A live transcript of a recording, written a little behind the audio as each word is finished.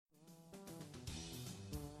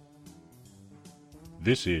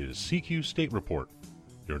This is CQ State Report,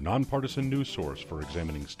 your nonpartisan news source for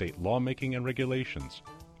examining state lawmaking and regulations,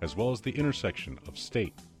 as well as the intersection of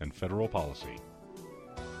state and federal policy.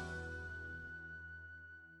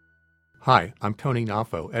 Hi, I'm Tony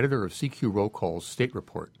Nafo, editor of CQ Roll Call's State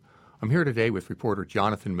Report. I'm here today with reporter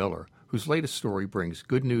Jonathan Miller, whose latest story brings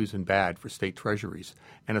good news and bad for state treasuries,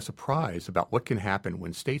 and a surprise about what can happen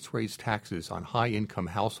when states raise taxes on high-income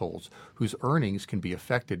households whose earnings can be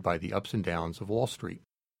affected by the ups and downs of Wall Street.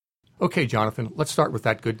 Okay, Jonathan, let's start with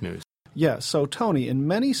that good news. Yeah, so Tony, in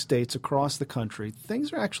many states across the country,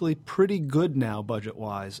 things are actually pretty good now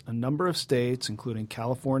budget-wise. A number of states, including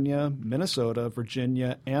California, Minnesota,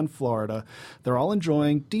 Virginia, and Florida, they're all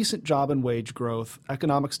enjoying decent job and wage growth,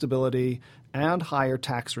 economic stability, and higher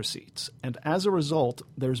tax receipts. And as a result,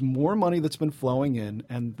 there's more money that's been flowing in,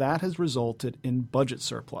 and that has resulted in budget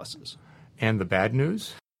surpluses. And the bad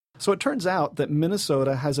news? So it turns out that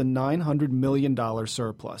Minnesota has a $900 million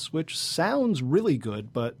surplus, which sounds really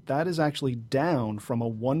good, but that is actually down from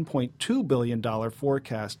a $1.2 billion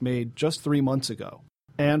forecast made just 3 months ago.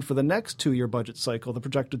 And for the next 2-year budget cycle, the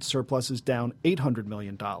projected surplus is down $800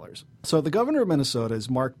 million. So the governor of Minnesota is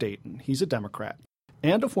Mark Dayton. He's a Democrat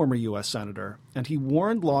and a former U.S. senator, and he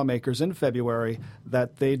warned lawmakers in February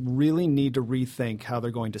that they'd really need to rethink how they're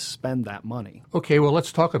going to spend that money. Okay, well,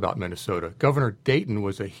 let's talk about Minnesota. Governor Dayton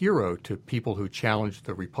was a hero to people who challenged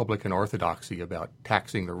the Republican orthodoxy about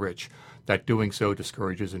taxing the rich, that doing so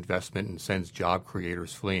discourages investment and sends job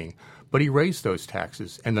creators fleeing. But he raised those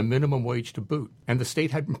taxes and the minimum wage to boot, and the state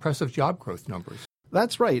had impressive job growth numbers.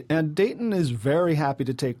 That's right, and Dayton is very happy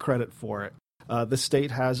to take credit for it. The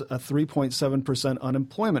state has a 3.7%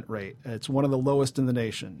 unemployment rate. It's one of the lowest in the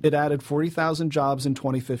nation. It added 40,000 jobs in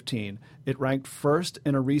 2015. It ranked first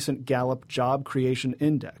in a recent Gallup Job Creation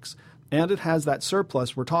Index. And it has that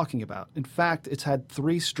surplus we're talking about. In fact, it's had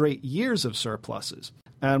 3 straight years of surpluses.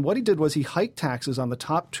 And what he did was he hiked taxes on the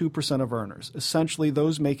top 2% of earners, essentially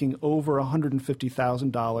those making over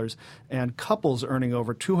 $150,000, and couples earning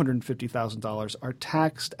over $250,000 are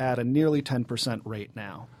taxed at a nearly 10% rate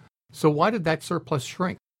now. So why did that surplus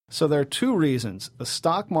shrink? So there are 2 reasons. The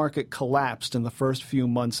stock market collapsed in the first few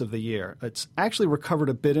months of the year. It's actually recovered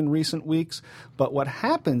a bit in recent weeks, but what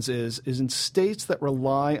happens is in states that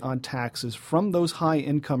rely on taxes from those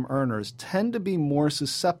high-income earners tend to be more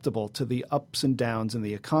susceptible to the ups and downs in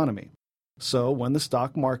the economy. So when the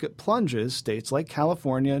stock market plunges, states like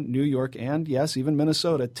California, New York, and yes, even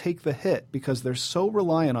Minnesota take the hit because they're so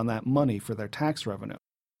reliant on that money for their tax revenue.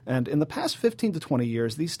 And in the past 15 to 20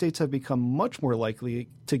 years, these states have become much more likely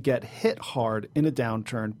to get hit hard in a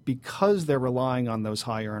downturn because they're relying on those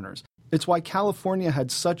high earners. It's why California had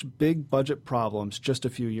such big budget problems just a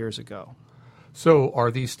few years ago. So are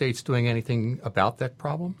these states doing anything about that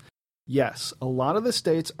problem? Yes, a lot of the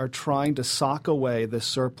states are trying to sock away this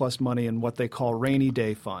surplus money in what they call rainy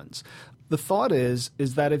day funds. The thought is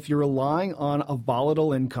that if you're relying on a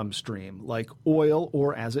volatile income stream like oil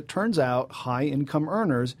or, as it turns out, high-income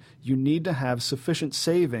earners, you need to have sufficient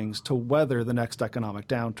savings to weather the next economic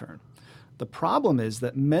downturn. The problem is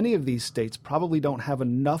that many of these states probably don't have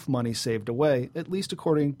enough money saved away, at least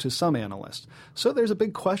according to some analysts. So there's a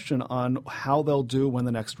big question on how they'll do when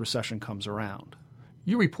the next recession comes around.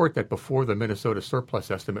 You report that before the Minnesota surplus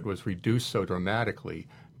estimate was reduced so dramatically,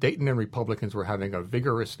 Dayton and Republicans were having a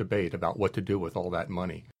vigorous debate about what to do with all that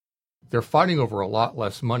money. They're fighting over a lot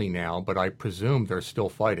less money now, but I presume they're still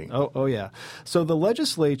fighting. Oh yeah. So the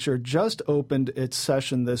legislature just opened its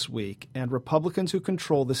session this week, and Republicans who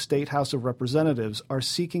control the State House of Representatives are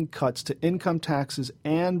seeking cuts to income taxes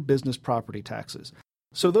and business property taxes.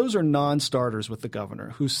 So those are non-starters with the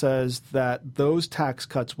governor, who says that those tax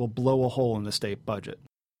cuts will blow a hole in the state budget.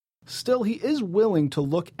 Still, he is willing to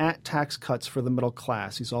look at tax cuts for the middle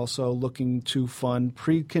class. He's also looking to fund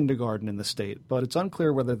pre-kindergarten in the state, but it's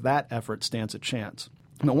unclear whether that effort stands a chance.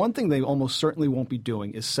 Now, one thing they almost certainly won't be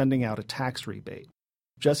doing is sending out a tax rebate.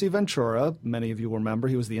 Jesse Ventura, many of you will remember,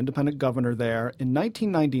 he was the independent governor there. In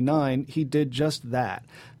 1999, he did just that.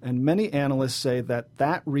 And many analysts say that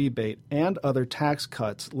that rebate and other tax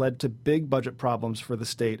cuts led to big budget problems for the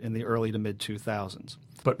state in the early to mid-2000s.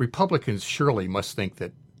 But Republicans surely must think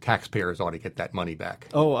that taxpayers ought to get that money back.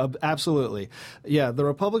 Oh, absolutely. Yeah, the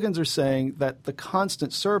Republicans are saying that the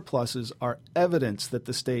constant surpluses are evidence that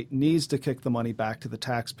the state needs to kick the money back to the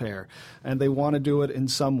taxpayer, and they want to do it in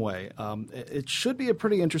some way. It should be a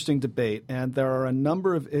pretty interesting debate, and there are a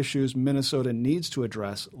number of issues Minnesota needs to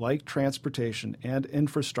address, like transportation and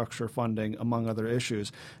infrastructure funding, among other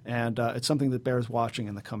issues, and it's something that bears watching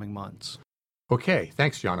in the coming months. Okay,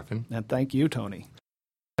 thanks, Jonathan. And thank you, Tony.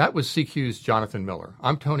 That was CQ's Jonathan Miller.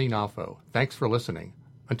 I'm Tony Nafo. Thanks for listening.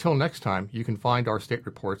 Until next time, you can find our state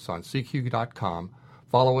reports on CQ.com,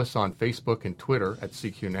 follow us on Facebook and Twitter at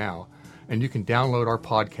CQ Now, and you can download our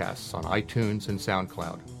podcasts on iTunes and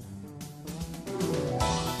SoundCloud.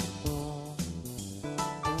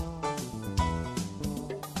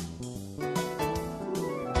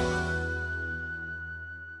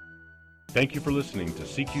 Thank you for listening to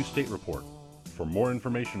CQ State Report. For more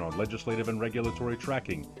information on legislative and regulatory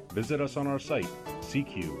tracking, visit us on our site,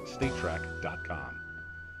 cqstatetrack.com.